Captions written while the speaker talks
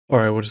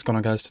Alright, what's going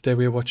on, guys? Today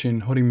we are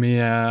watching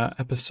Horimiya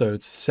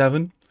episode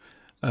 7.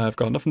 I've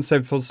got nothing to say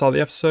before the start of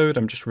the episode.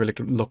 I'm just really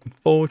looking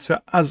forward to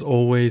it, as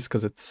always,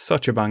 because it's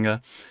such a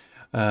banger.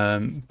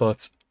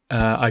 But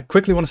I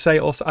quickly want to say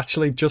also,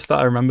 actually, just that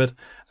I remembered,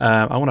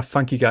 I want to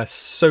thank you guys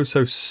so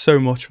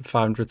much for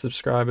 500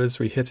 subscribers.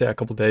 We hit it a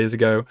couple days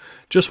ago.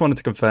 Just wanted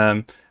to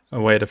confirm. I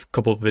waited a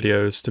couple of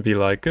videos to be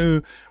like,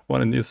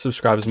 one of the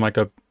subscribers might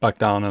go back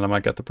down and I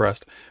might get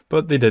depressed.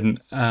 But they didn't,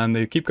 and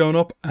they keep going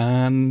up,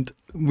 and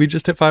we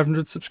just hit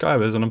 500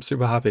 subscribers and I'm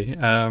super happy.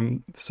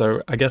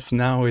 So I guess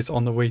now it's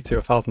on the way to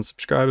 1,000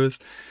 subscribers.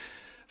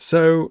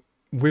 So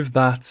with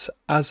that,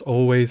 as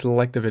always,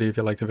 like the video if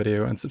you like the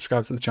video and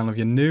subscribe to the channel if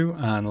you're new,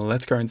 and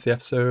let's go into the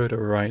episode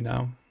right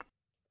now.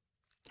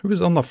 Who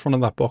is on the front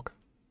of that book?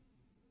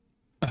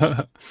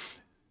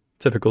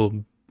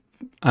 Typical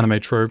anime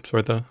tropes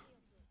right there.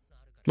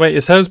 Wait,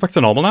 is hers back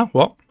to normal now?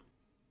 What?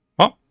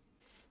 What?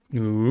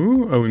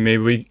 Ooh, are we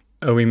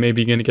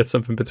maybe gonna get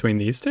something between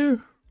these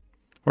two?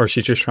 Or is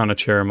she just trying to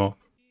cheer him up?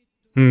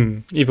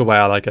 Either way,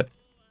 I like it.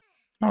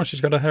 Oh,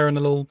 she's got her hair in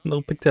a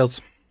little pigtails.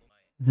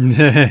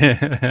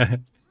 What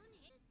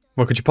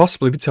could you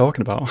possibly be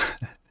talking about?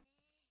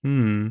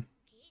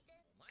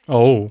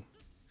 Oh.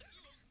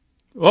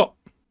 Oh!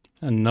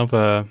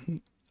 Another...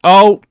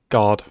 Oh,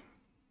 God.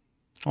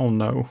 Oh,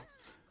 no.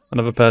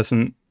 Another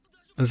person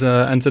has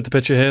entered the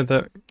picture here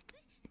that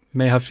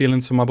may have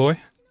feelings for my boy.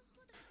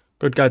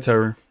 Good guy,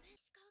 TORU.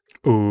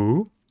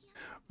 Ooh.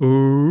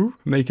 Ooh.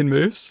 Making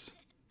moves.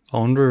 I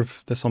wonder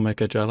if this will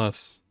make her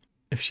jealous.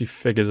 If she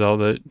figures out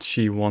that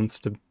she wants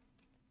to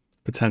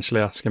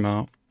potentially ask him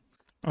out.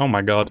 Oh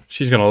my god.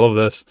 She's gonna love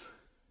this.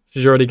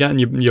 She's already getting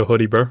your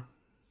hoodie, bro.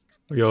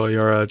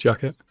 Your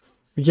jacket.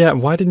 Yeah,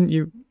 why didn't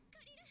you...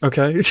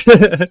 Okay.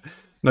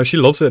 No, she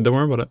loves it. Don't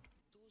worry about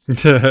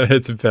it.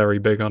 It's very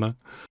big on her.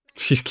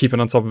 She's keeping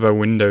on top of her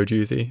window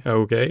duty.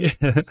 Okay.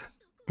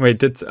 Wait,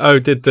 did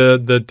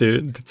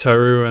the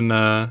Toru and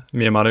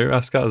Miyamaru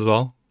ask that as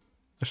well?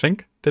 I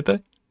think. Did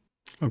they?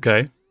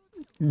 Okay.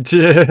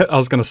 I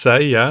was gonna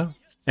say, yeah.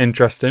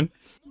 Interesting.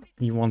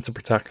 You want to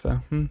protect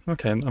her.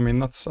 Okay, I mean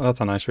that's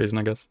a nice reason,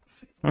 I guess.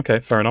 Okay,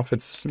 fair enough.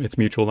 It's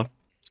mutual then.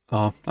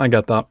 Oh, I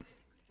get that.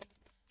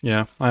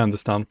 Yeah, I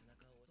understand.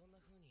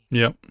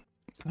 Yep.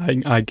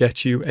 I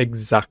get you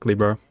exactly,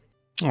 bro.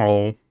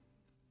 Oh.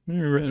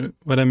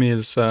 Horimiya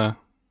is a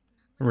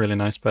really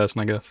nice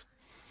person, I guess.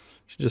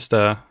 She's just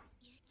a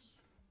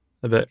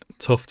bit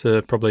tough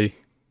to probably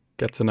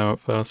get to know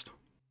at first.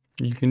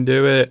 You can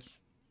do it.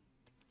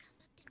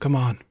 Come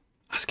on.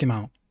 Ask him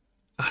out.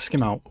 Ask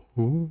him out.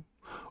 Ooh.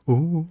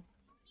 Ooh.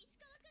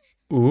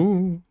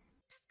 Ooh.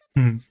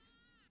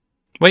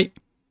 Wait.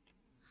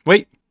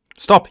 Wait.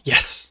 Stop.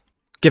 Yes.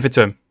 Give it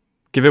to him.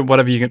 Give it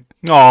whatever you can.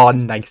 Oh,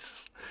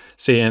 nice.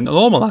 See, in a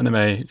normal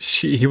anime,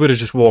 he would have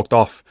just walked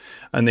off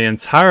and the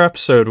entire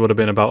episode would have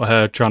been about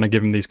her trying to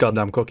give him these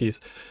goddamn cookies.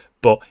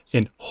 But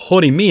in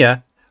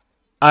Horimiya,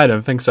 I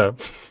don't think so.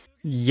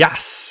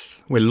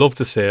 Yes! We love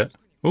to see it.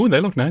 Oh, they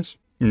look nice.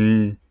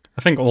 I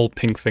think all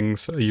pink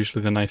things are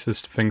usually the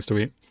nicest things to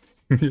eat.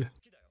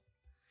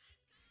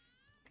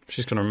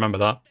 She's gonna remember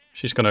that.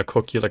 She's gonna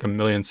cook you like a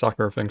million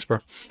Sakura things, bro.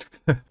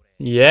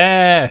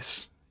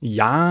 Yes!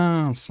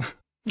 Yes!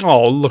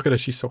 Oh, look at her.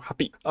 She's so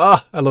happy.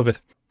 Ah, I love it.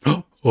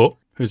 Oh,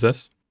 who's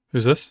this?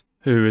 Who's this?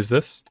 Who is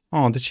this?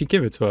 Oh, did she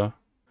give it to her?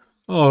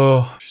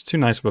 Oh, she's too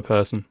nice of a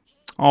person.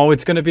 Oh,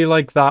 it's gonna be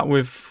like that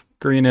with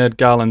green-haired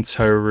gal and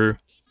Toru.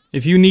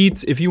 If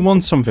you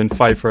want something,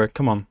 fight for it.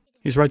 Come on.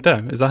 He's right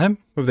there. Is that him?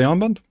 With the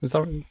armband?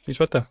 He's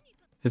right there.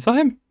 Is that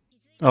him?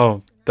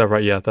 Oh, they're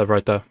right, yeah, they're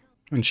right there.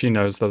 And she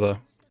knows they're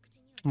there.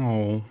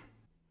 Oh.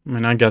 I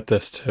mean, I get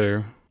this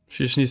too.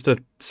 She just needs to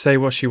say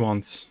what she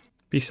wants.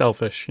 Be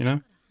selfish, you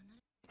know?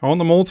 I want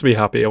them all to be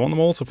happy. I want them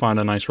all to find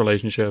a nice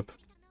relationship.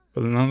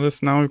 But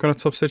now we've got a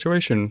tough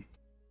situation.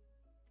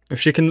 If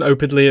she can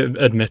openly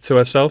admit to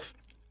herself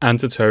and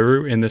to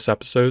Toru in this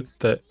episode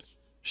that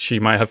she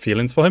might have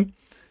feelings for him,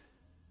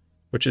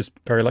 which is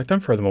very like,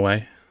 don't throw them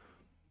away.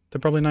 They're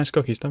probably nice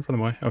cookies. Don't throw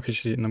them away. Okay,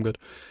 she's eating them good.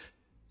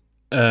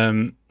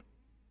 Don't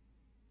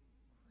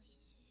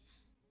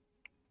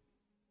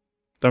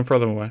throw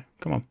them away.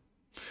 Come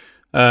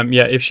on.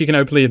 Yeah, if she can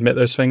openly admit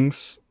those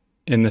things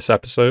in this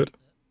episode,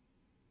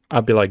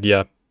 I'd be like,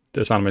 yeah,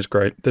 this anime's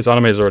great. This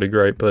anime is already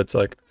great, but it's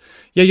like,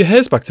 yeah, your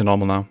hair's back to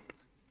normal now.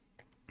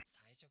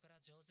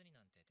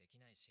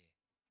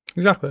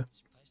 Exactly.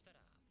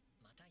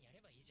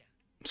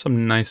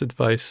 Some nice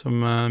advice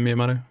from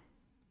Miyamaru.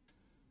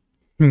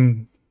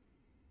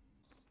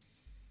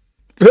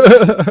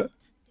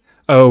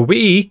 A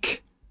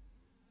week?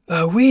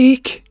 A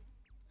week?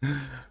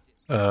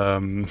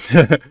 Yeah,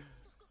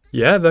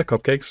 they're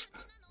cupcakes.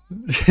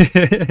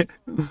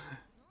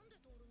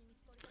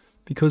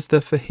 Because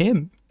they're for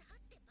him.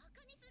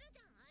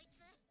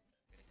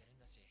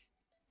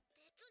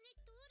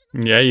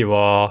 Yeah, you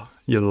are,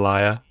 you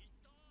liar.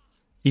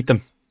 Eat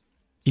them.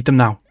 Eat them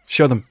now.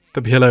 Show them.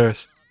 They'll be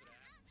hilarious.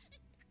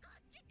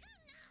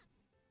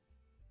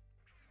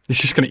 He's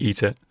just gonna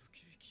eat it.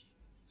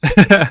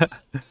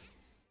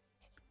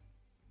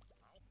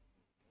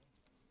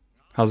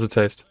 How's it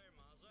taste?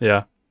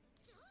 Yeah.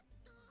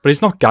 But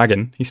he's not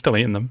gagging. He's still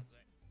eating them.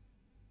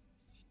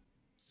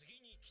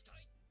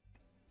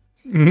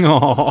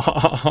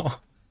 Aww.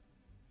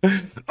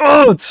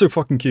 Oh, it's so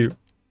fucking cute.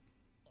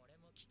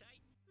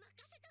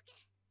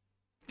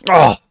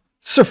 Oh,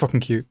 so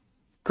fucking cute.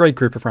 Great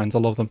group of friends. I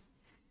love them.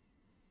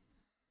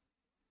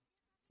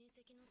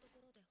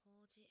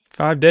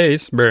 5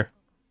 days, bruh.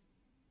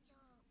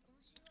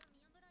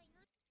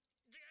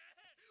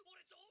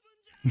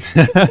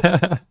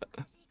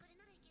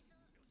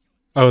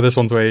 Oh, this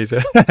one's way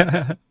easier.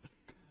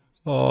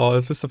 Oh,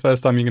 is this the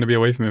first time you're going to be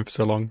away from him for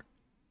so long?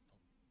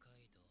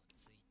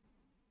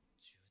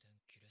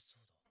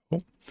 Oh.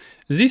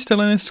 Is he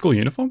still in his school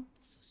uniform?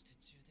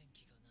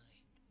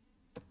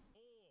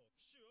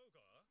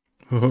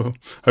 Oh,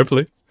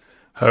 hopefully.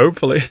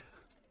 Hopefully.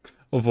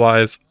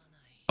 Otherwise,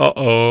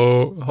 Hori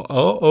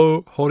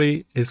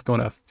is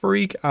going to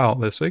freak out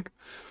this week.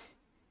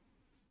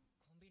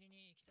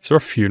 Is there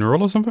a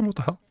funeral or something? What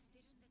the hell?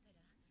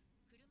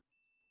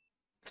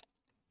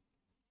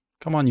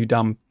 Come on, you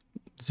damn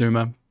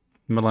Zoomer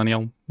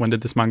millennial. When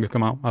did this manga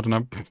come out? I don't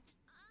know.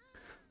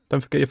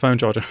 Don't forget your phone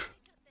charger.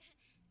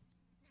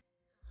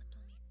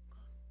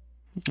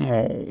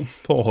 Oh,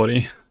 poor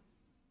Hori.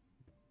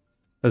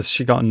 Has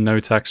she gotten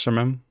no text from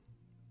him?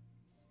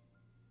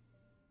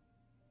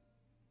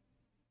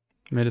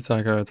 Made it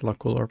take her, it's a lot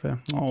cooler up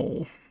here.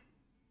 Oh.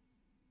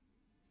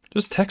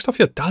 Just text off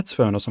your dad's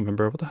phone or something,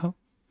 bro. What the hell?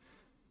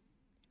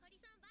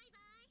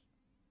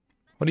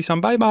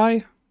 Hori-san,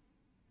 bye-bye.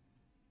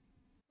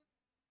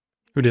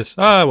 Who dis?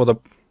 Ah, what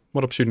up?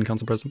 What up, student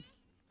council president?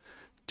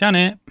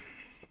 Janet.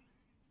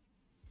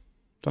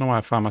 Don't know why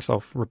I find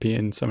myself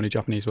repeating so many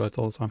Japanese words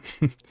all the time.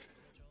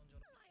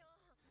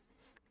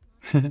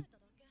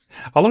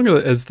 How long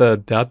has the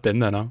dad been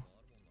there now?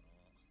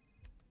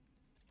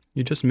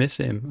 You just miss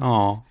him.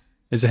 Oh,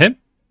 is it him?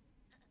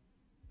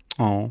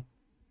 Oh,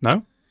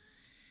 no?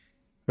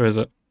 Who is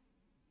it?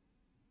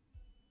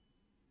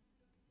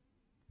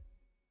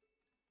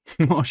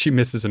 Oh, she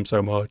misses him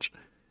so much.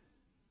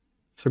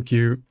 So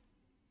cute.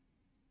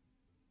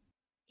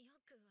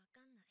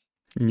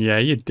 Yeah,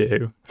 you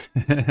do.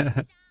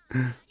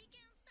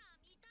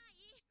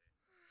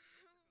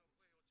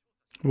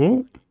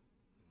 Whoa.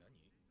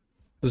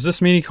 Does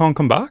this mean he can't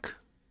come back?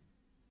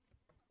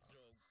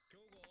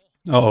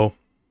 Uh-oh.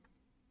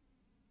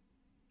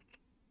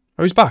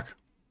 Oh, he's back.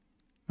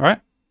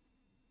 Alright.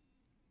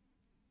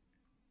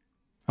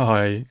 Oh,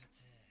 I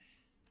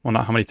wonder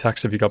how many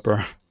texts have you got,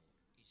 bro?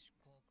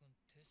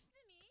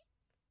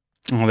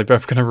 Oh, they're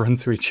both gonna run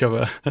to each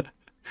other.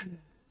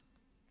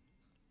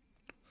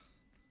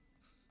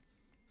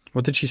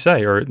 What did she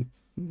say? Or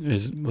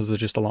was there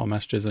just a lot of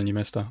messages and you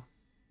missed her?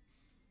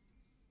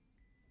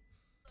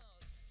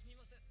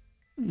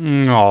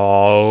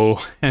 Oh.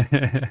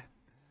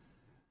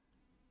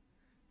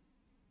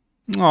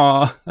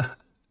 Aw.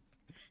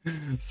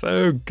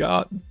 So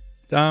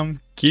goddamn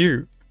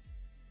cute.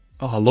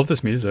 Oh, I love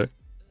this music.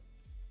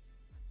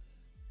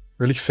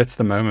 Really fits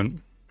the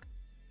moment.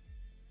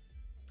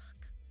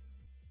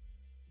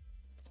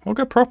 We'll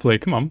go properly,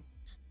 come on.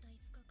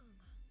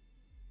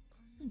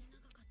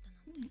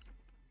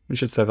 We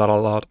should say that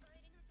out loud.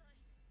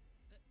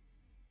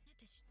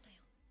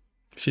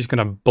 She's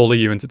gonna bully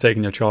you into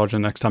taking your charger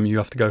next time you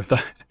have to go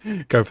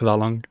go for that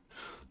long.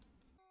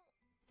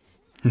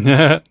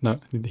 No,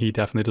 he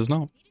definitely does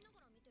not.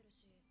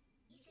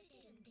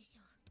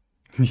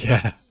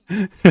 Yeah.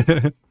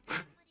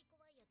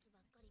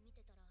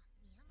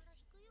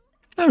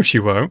 No, she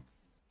won't.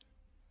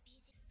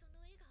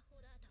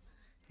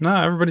 No,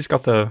 everybody's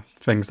got the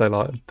things they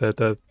like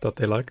that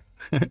they like.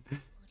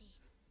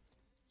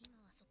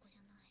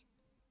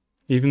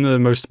 Even the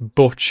most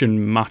butch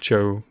and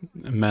macho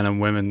men and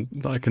women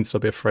that can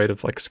still be afraid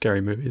of like scary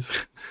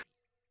movies.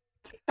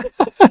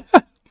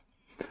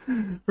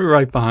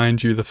 Right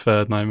behind you, the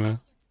third nightmare.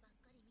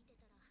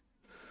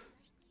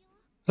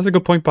 That's a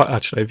good point, but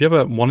actually, have you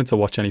ever wanted to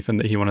watch anything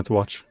that he wanted to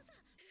watch?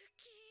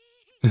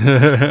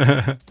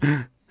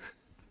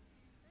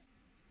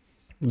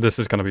 This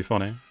is gonna be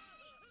funny.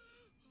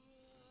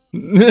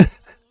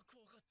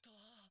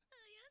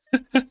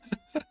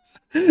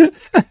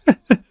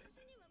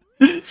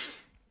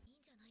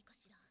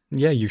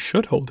 Yeah, you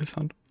should hold his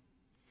hand.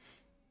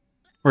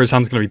 Or his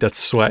hand's gonna be dead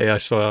sweaty, I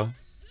swear.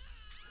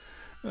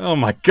 Oh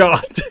my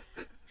god.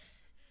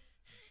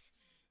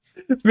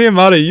 Me and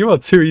Maddie, you are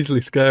too easily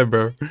scared,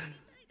 bro.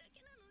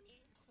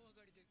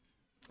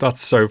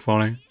 That's so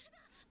funny.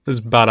 This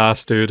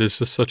badass dude is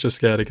just such a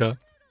scaredy cat.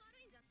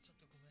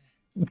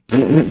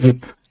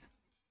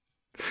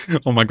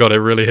 Oh my god, it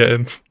really hit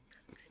him.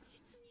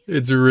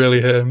 It's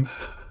really hit him.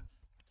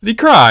 Did he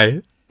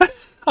cry?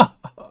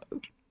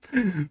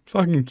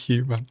 Fucking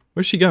cute, man.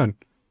 Where's she going?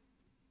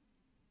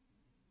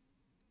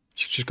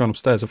 She's just gone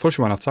upstairs. I thought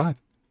she went outside.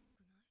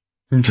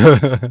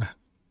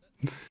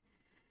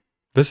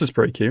 This is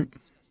pretty cute.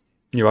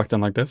 You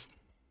acting like this?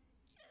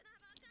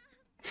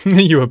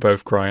 You were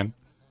both crying.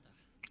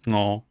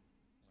 Aw.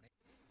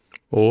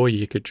 Or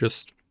you could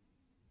just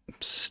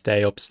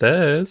stay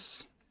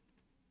upstairs.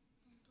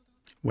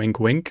 Wink,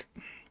 wink.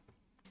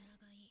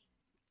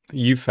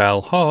 You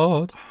fell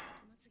hard.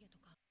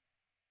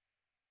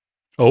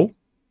 Oh.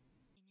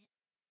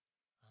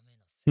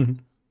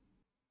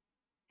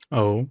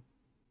 Oh.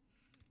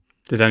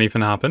 Did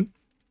anything happen?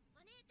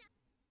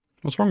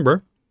 What's wrong, bro?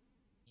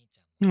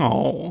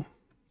 Oh.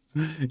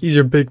 He's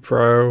your big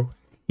bro.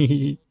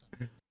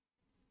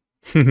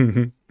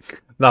 That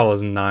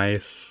was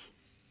nice.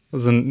 It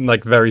was a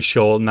like very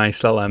short,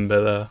 nice little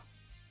ember there.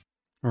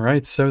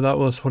 Alright, so that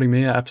was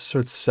Horimiya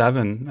episode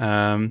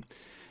 7.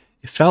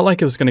 It felt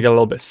like it was going to get a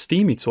little bit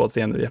steamy towards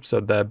the end of the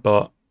episode there,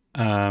 but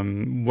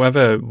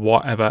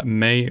whatever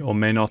may or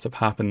may not have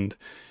happened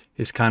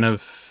is kind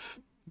of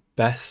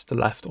best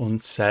left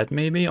unsaid,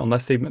 maybe,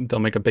 unless they'll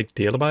make a big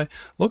deal about it.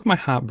 Look at my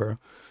hat, bro.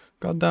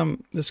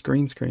 Goddamn, this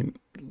green screen.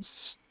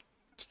 This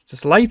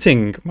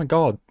lighting, oh my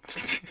god.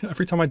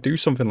 Every time I do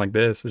something like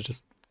this, it's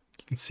just,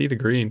 you can see the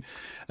green.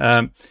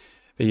 But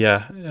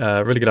yeah,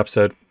 really good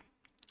episode.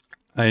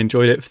 I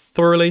enjoyed it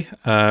thoroughly.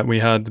 We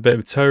had a bit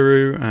of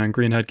Toru and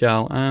Greenhead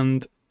Gal,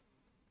 and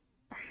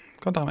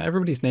god damn it,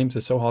 everybody's names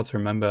are so hard to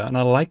remember, and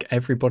I like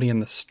everybody in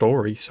the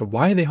story, so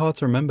why are they hard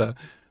to remember?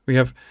 We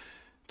have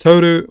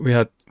Toru, we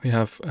have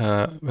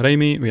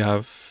Reimi, we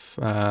have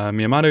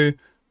Miyamaru,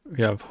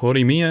 we have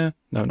Horimiya,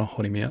 no, not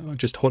Horimiya,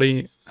 just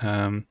Hori,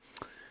 and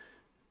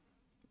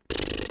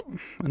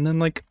then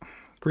like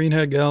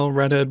Greenhead Gal,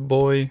 Redhead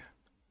Boy,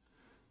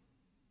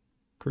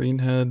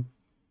 Greenhead,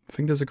 I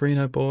think there's a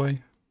Greenhead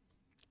Boy.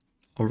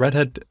 Or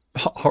redhead,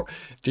 or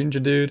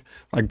ginger dude,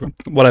 like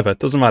whatever,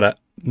 doesn't matter.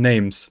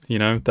 Names, you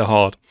know, they're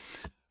hard.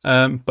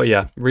 But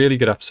yeah, really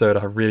good episode.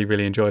 I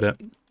really enjoyed it.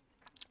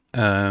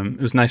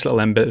 It was a nice little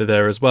end bit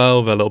there as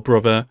well. Their little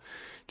brother,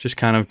 just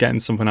kind of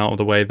getting something out of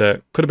the way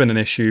that could have been an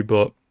issue,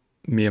 but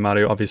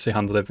Miyamaru obviously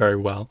handled it very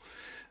well.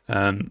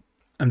 And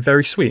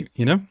very sweet,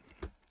 you know.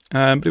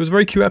 But it was a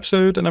very cute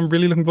episode, and I'm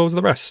really looking forward to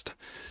the rest.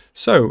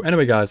 So,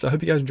 anyway guys, I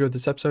hope you guys enjoyed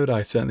this episode.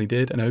 I certainly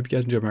did, and I hope you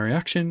guys enjoyed my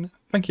reaction.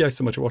 Thank you guys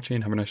so much for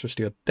watching. Have a nice rest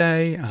of your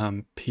day,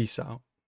 and peace out.